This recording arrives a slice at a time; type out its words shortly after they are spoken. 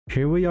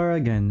Here we are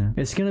again.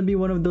 It's gonna be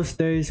one of those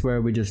days where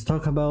we just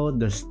talk about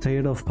the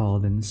state of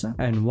Paladins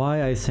and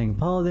why I think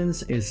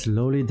Paladins is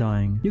slowly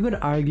dying. You could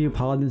argue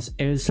Paladins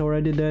is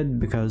already dead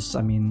because,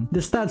 I mean,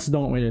 the stats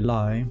don't really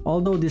lie.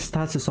 Although this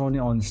stats is only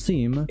on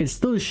Steam, it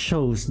still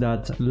shows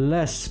that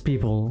less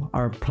people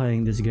are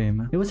playing this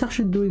game. It was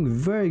actually doing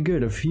very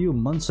good a few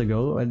months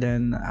ago, and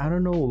then I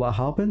don't know what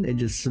happened, it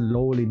just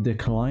slowly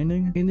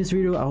declining. In this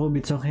video, I will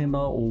be talking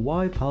about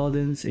why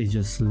Paladins is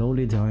just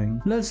slowly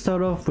dying. Let's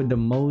start off with the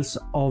most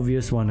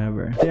obvious one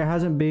ever. There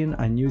hasn't been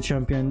a new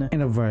champion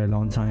in a very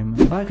long time.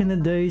 Back in the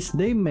days,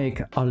 they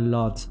make a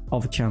lot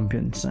of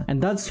champions,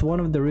 and that's one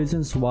of the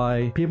reasons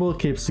why people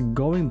keeps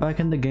going back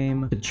in the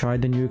game to try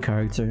the new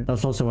character.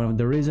 That's also one of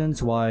the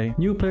reasons why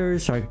new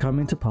players are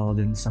coming to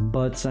Paladins,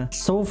 but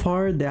so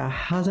far there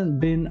hasn't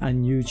been a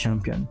new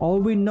champion. All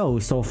we know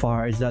so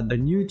far is that the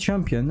new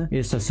champion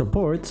is a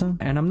support,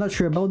 and I'm not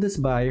sure about this,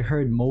 but I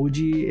heard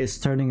Moji is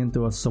turning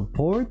into a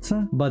support,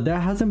 but there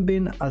hasn't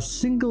been a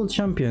single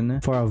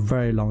champion for a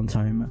very long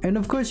time. And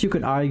of course you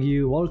could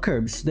argue, well,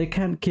 Kirbs, they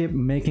can't keep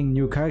making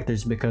new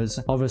characters because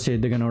obviously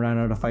they're gonna run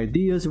out of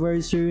ideas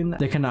very soon.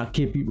 They cannot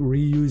keep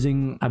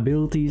reusing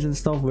abilities and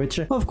stuff, which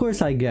of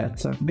course I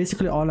get.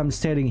 Basically all I'm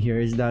stating here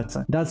is that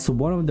that's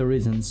one of the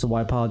reasons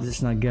why Paladins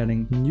is not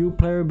getting new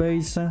player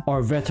base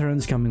or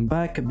veterans coming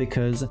back,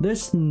 because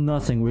there's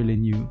nothing really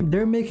new.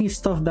 They're making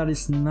stuff that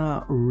is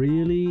not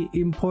really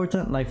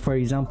important. Like for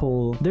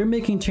example, they're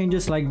making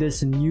changes like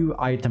this new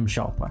item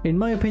shop. In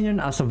my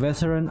opinion, as a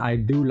veteran, I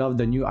do love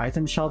the new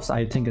item shops.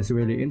 I think it's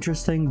really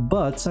interesting,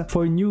 but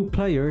for new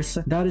players,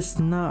 that is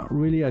not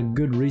really a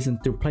good reason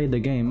to play the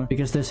game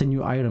because there's a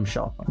new item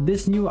shop.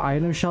 This new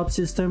item shop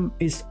system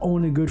is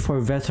only good for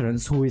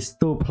veterans who is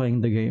still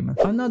playing the game.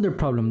 Another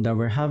problem that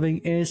we're having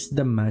is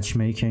the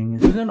matchmaking.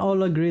 We can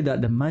all agree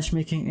that the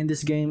matchmaking in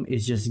this game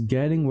is just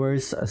getting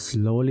worse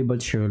slowly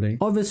but surely.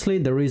 Obviously,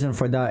 the reason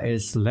for that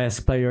is less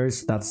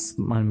players. That's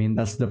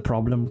the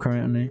problem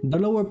currently. The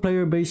lower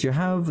player base you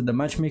have, the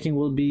matchmaking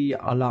will be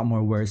a lot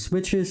more worse,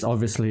 which is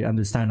obviously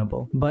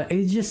understandable. But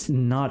it's just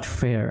not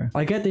fair.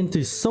 I get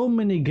into so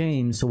many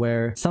games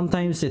where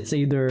sometimes it's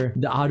either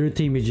the other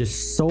team is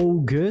just so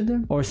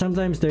good or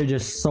sometimes they're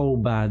just so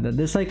bad.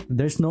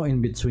 There's no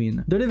in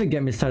between. Don't even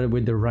get me started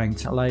with the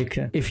ranked. Like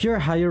if you're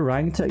higher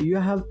ranked, you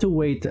have to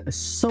wait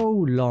so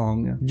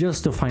long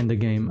just to find the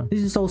game.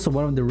 This is also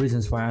one of the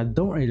reasons why I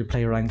don't really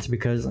play ranked,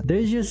 because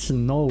there's just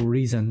no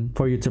reason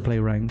for you to play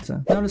ranked.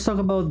 Now let's talk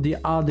about the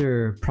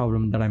other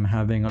problem that I'm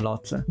having a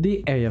lot.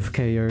 The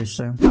AFKers.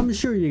 I'm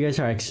sure you guys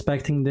are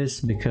expecting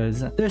this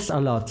because there's a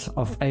lot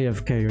of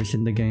AFKers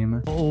in the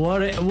game.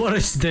 What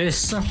is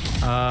this?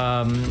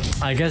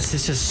 I guess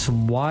this is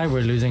why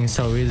we're losing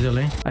so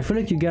easily. I feel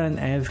like you get an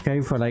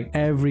AFK for like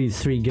every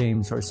 3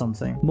 games or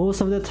something.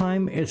 Most of the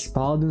time it's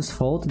Paladins'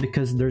 fault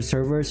because their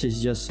servers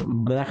is just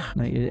blech.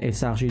 Like,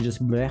 it's actually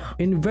just blech.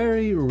 In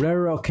very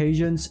rare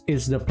occasions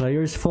it's the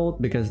player's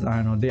fault because I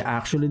don't know, they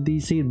actually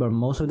DC'd, but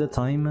most of the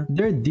time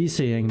they're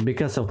DCing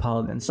because of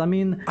Paladins. I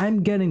mean,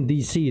 I'm getting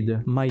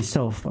DC'd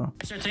myself.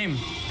 It's your team.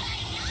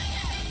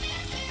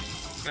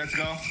 Let's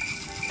go.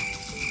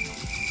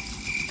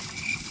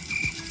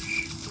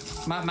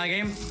 My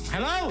game.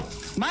 Hello?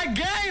 My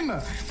game!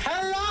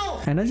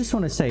 Hello! And I just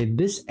want to say,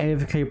 this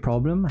AFK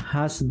problem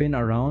has been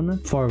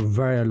around for a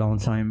very long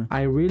time.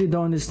 I really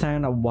don't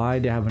understand why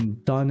they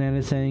haven't done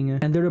anything.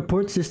 And the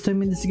report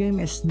system in this game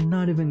is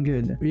not even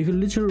good. You can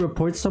literally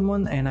report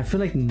someone and I feel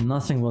like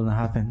nothing will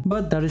happen.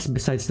 But that is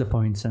besides the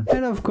point.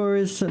 And of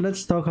course,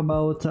 let's talk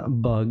about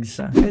bugs.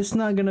 It's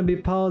not gonna be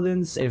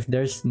Paladins if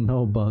there's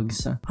no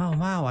bugs. Oh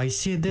wow, I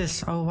see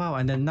this. Oh wow,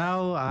 and then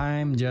now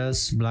I'm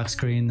just black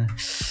screen.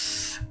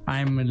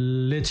 I'm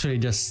literally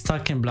just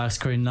stuck in black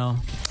screen now.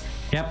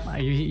 Yep,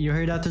 you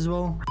heard that as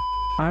well?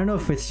 I don't know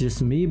if it's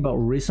just me, but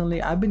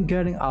recently I've been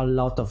getting a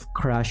lot of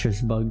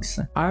crashes bugs.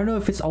 I don't know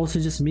if it's also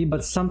just me,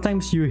 but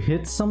sometimes you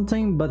hit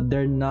something but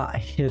they're not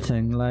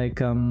hitting. Like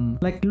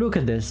look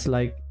at this.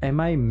 Like, am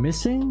I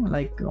missing?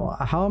 Like,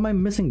 how am I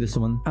missing this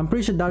one? I'm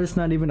pretty sure that is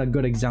not even a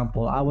good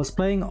example. I was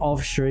playing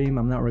off stream,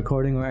 I'm not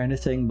recording or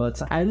anything,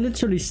 but I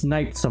literally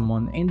sniped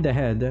someone in the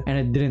head and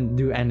it didn't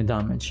do any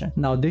damage.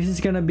 Now this is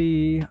gonna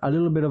be a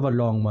little bit of a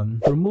long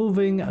one.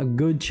 Removing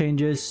good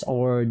changes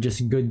or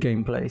just good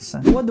gameplays.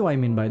 What do I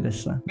mean by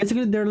this?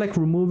 Basically, they're like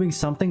removing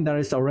something that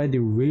is already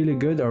really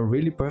good or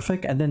really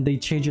perfect and then they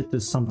change it to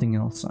something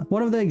else.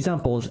 One of the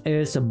examples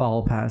is a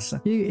Battle Pass.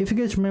 If you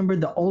guys remember,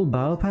 the old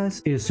Battle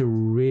Pass is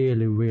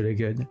really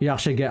good. You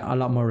actually get a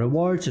lot more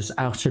rewards, it's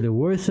actually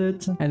worth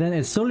it. And then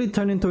it slowly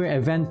turned into an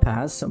event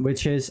pass,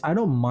 which is, I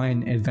don't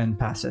mind event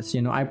passes.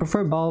 You know, I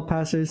prefer Battle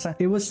Passes.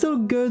 It was still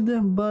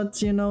good,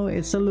 but you know,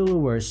 it's a little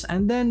worse.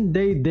 And then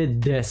they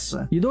did this.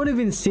 You don't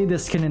even see the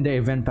skin in the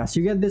event pass.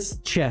 You get this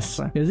chest.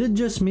 Is it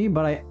just me?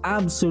 But I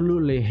absolutely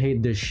absolutely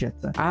hate this shit.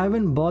 I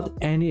haven't bought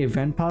any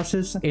event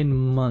passes in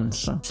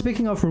months.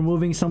 Speaking of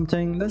removing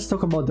something, let's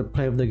talk about the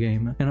play of the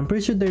game. And I'm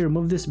pretty sure they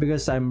removed this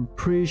because I'm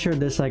pretty sure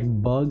there's like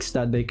bugs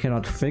that they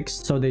cannot fix,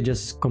 so they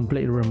just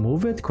completely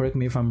remove it. Correct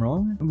me if I'm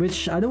wrong,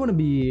 which I don't want to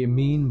be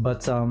mean,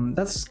 but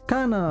that's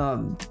kind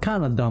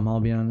of dumb, I'll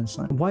be honest.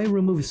 Why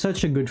remove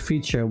such a good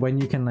feature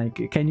when you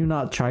can you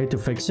not try to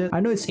fix it?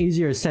 I know it's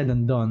easier said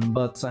than done,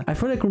 but I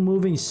feel like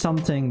removing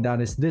something that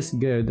is this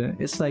good,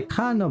 it's like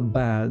kind of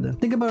bad.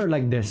 Think about it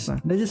like this.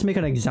 Let's just make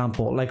an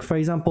example. Like for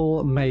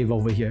example, Maeve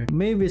over here.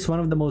 Maeve is one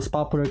of the most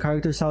popular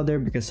characters out there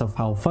because of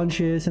how fun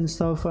she is and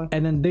stuff,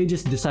 and then they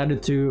just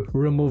decided to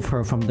remove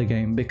her from the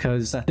game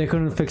because they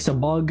couldn't fix a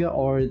bug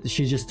or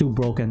she's just too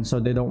broken, so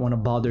they don't want to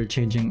bother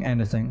changing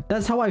anything.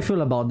 That's how I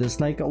feel about this.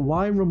 Like,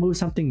 why remove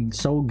something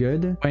so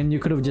good when you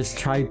could have just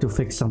tried to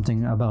fix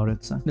something about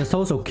it? There's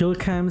also kill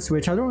cams,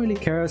 which I don't really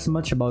care as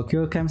much about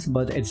kill cams,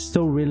 but it's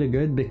still really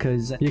good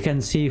because you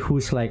can see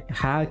who's like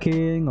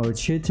hacking or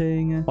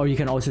cheating, or you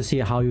can also see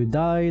how you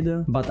died.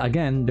 But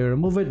again, they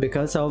remove it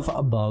because of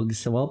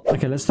bugs. Well,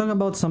 okay, let's talk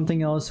about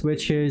something else,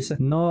 which is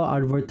no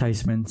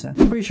advertisement.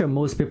 I'm pretty sure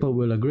most people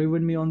will agree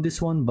with me on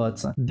this one,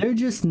 but they're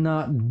just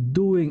not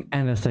doing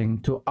anything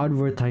to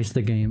advertise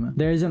the game.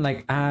 There isn't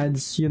like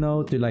ads, you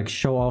know, to like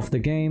show off the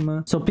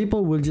game, so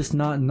people will just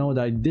not know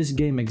that this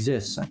game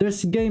exists.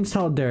 There's games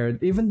out there,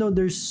 even though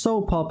they're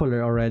so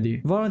popular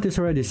already. Valorant is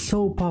already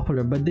so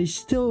popular, but they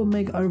still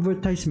make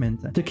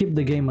advertisement to keep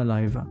the game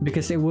alive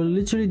because it will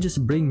literally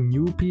just bring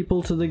new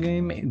people to the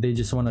game. They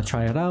just want to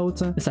try it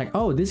out. It's like,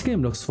 oh, this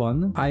game looks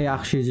fun. I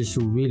actually just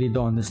really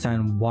don't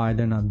understand why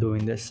they're not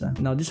doing this.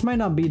 Now, this might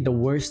not be the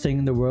worst thing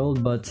in the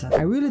world, but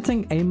I really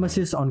think aim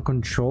assist on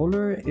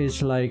controller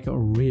is like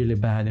really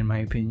bad in my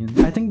opinion.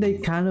 I think they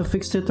kind of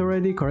fixed it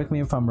already. Correct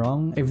me if I'm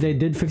wrong. If they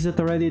did fix it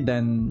already,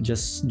 then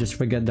just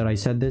forget that I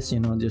said this, you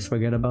know, just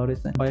forget about it.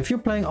 But if you're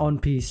playing on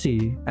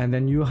PC and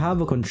then you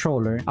have a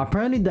controller,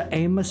 apparently the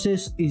aim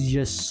assist is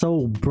just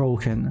so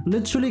broken.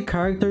 Literally,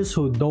 characters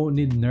who don't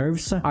need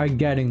nerfs are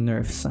getting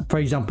nerfs. For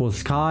example,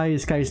 Sky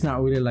is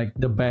not really like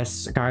the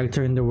best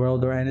character in the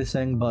world or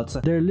anything, but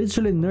they're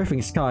literally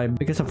nerfing Sky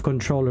because of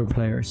controller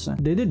players.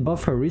 They did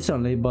buff her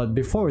recently, but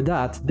before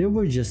that, they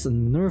were just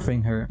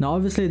nerfing her. Now,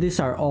 obviously, these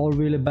are all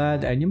really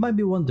bad, and you might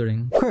be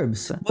wondering,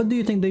 Kirbz, what do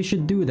you think they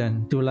should do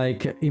then to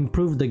like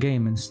improve the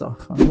game and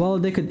stuff? Well,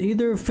 they could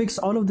either fix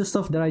all of the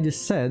stuff that I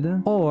just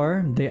said,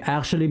 or they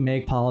actually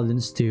make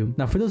Paladins 2.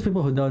 Now, for those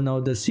people who don't know,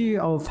 the CEO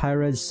of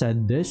Hi-Rez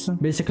said this,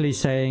 basically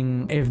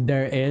saying if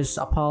there is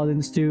a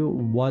Paladins 2,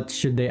 what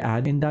should they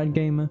add in that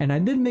game? And I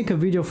did make a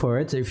video for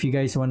it. If you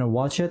guys want to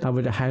watch it, I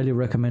would highly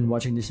recommend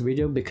watching this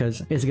video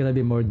because it's gonna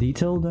be more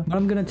detailed. But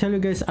I'm gonna tell you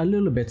guys a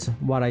little bit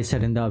what I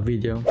said in that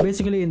video.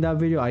 Basically, in that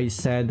video, I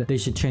said they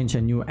should change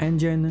a new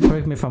engine.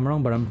 Correct me if I'm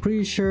wrong, but I'm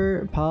pretty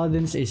sure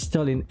Paladins is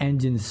still in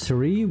engine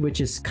 3,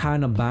 which is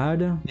kind of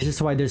bad. This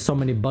is why there's so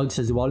many bugs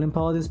as well in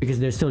Paladins, because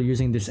they're still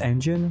using this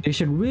engine. They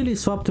should really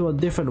swap to a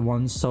different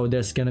one, so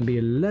there's gonna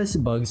be less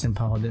bugs in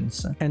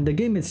Paladins. And the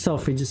game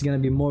itself is just gonna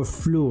be more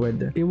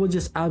fluid. It will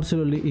just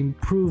absolutely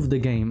improve the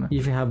game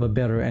if you have a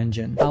better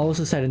engine. I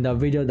also said in that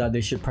video that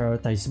they should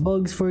prioritize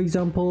bugs, for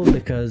example,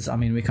 because I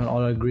mean, we can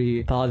all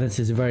agree Paladins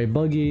is very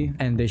buggy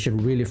and they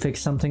should really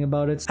fix something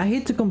about it. I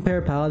hate to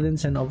compare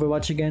Paladins and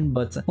Overwatch again,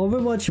 but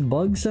Overwatch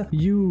bugs,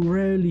 you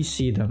rarely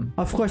see them.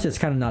 Of course, it's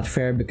kind of not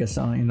fair because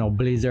you know,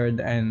 Blizzard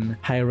and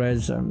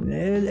Hi-Rez,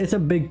 it's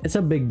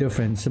a big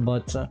difference.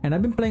 But and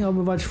I've been playing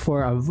Overwatch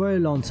for a very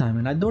long time,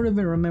 and I don't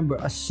even remember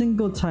a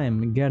single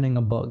time getting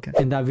a bug.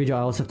 In that video,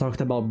 I also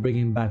talked about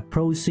bringing back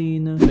pro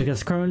scene,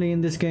 because currently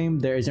in this game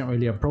there isn't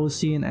really a pro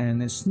scene,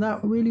 and it's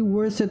not really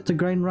worth it to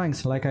grind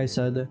ranks. Like I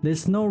said,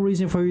 there's no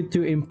reason for you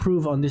to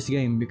improve on this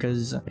game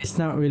because it's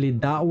not really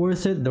that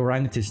worth it. The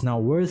ranked is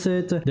not worth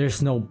it.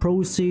 There's no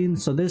pro scene,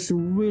 so there's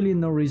really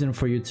no reason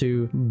for you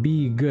to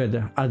be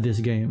good at this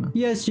game.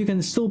 Yes, you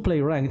can still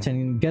play ranked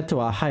and get to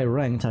a high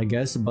ranked, I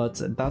guess,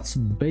 but that's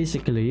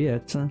basically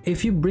it.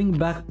 If you bring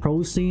back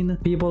pro scene,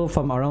 people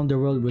from around the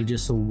world will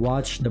just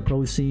watch the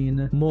pro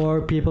scene.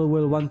 More people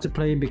will want to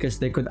play because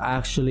they could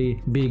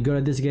actually be good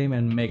at this game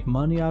and make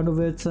money out of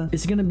it.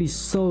 It's gonna be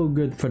so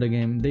good for the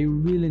game. They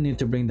really need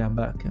to bring that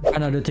back.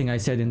 Another thing I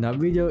said in that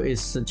video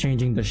is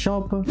changing the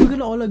shop. We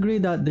can all agree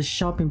that the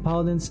shop in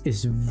Paladins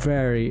is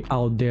very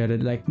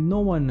outdated. Like, no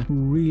one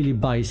really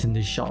buys in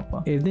this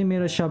shop. If they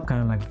made a shop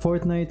kind of like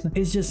Fortnite,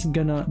 it's just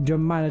gonna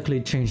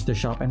dramatically change the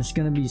shop and it's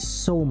gonna be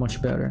so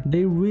much better.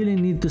 They really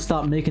need to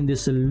stop making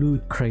this a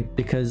loot crate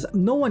because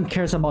no one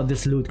cares about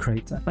this loot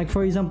crate. Like,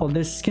 for example,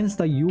 there's skins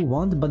that you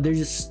want but they're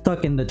just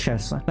stuck in the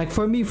chest. Like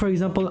for me, for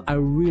example, I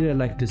really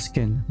like this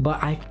skin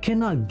but I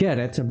cannot get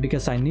it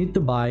because I need to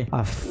buy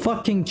a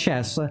fucking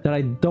chest that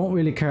I don't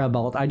really care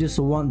about. I just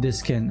want this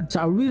skin. So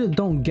I really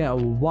don't get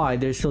why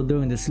they're still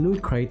doing this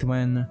loot crate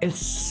when it's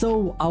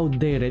so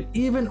outdated.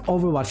 Even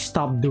Overwatch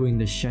stopped doing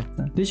this shit.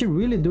 They should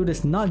really do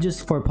this not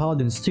just for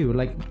Paladins 2,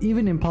 like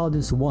even in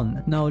Paladins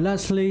 1. Now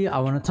lastly, I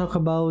want to talk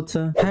about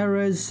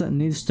Hi-Rez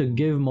needs to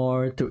give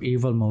more to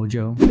Evil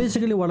Mojo.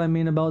 Basically what I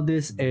mean about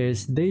this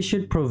is they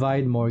should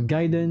provide more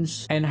guidance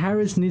Paladins, and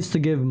Harris needs to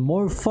give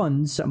more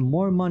funds,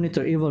 more money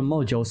to Evil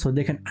Mojo so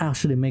they can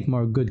actually make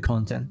more good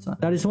content.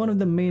 That is one of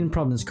the main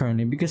problems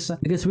currently, because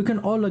we can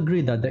all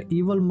agree that the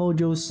Evil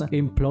Mojo's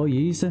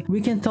employees,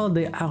 we can tell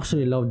they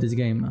actually love this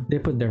game. They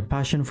put their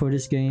passion for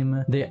this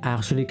game, they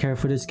actually care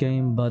for this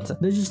game, but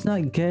they're just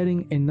not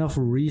getting enough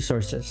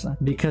resources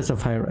because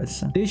of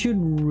Harris. They should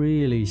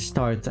really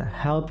start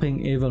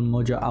helping Evil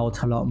Mojo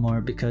out a lot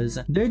more, because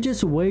they're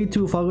just way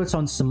too focused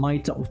on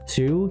Smite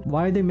 2.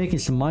 Why are they making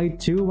Smite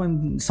 2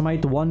 when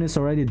Smite 1 is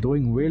already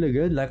doing really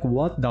good? Like,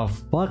 what the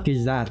fuck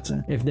is that?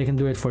 If they can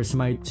do it for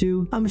Smite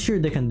 2, I'm sure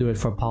they can do it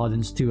for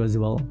Paladins 2 as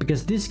well,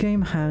 because this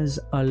game has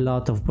a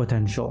lot of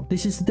potential.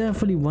 This is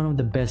definitely one of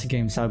the best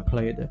games I've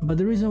played, but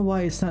the reason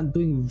why it's not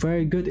doing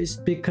very good is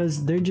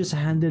because they're just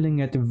handling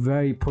it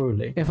very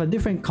poorly. If a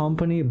different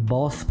company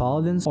bought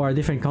Paladins, or a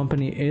different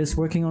company is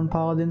working on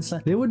Paladins,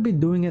 they would be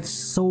doing it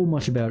so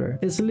much better.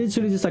 It's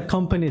literally just a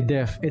company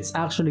diff. It's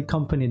actually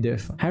company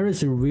diff.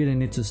 Harris really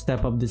needs to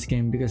step up this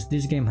game, because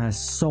this game has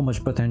so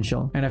much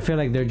potential, and I feel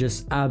like they're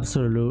just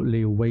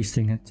absolutely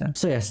wasting it.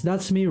 So yes,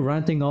 that's me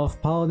ranting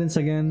off Paladins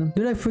again.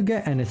 Did I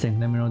forget anything?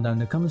 Let me know down in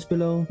the comments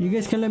below. You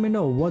guys can let me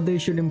know what they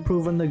should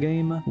improve on the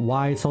game,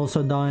 why it's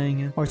also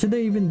dying, or should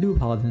they even do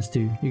Paladins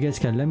 2? You guys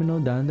can let me know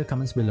down in the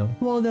comments below.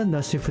 Well then,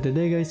 that's it for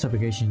today guys. Hope you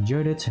guys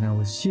enjoyed it, and I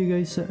will see you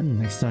guys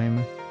next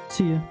time.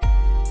 See ya.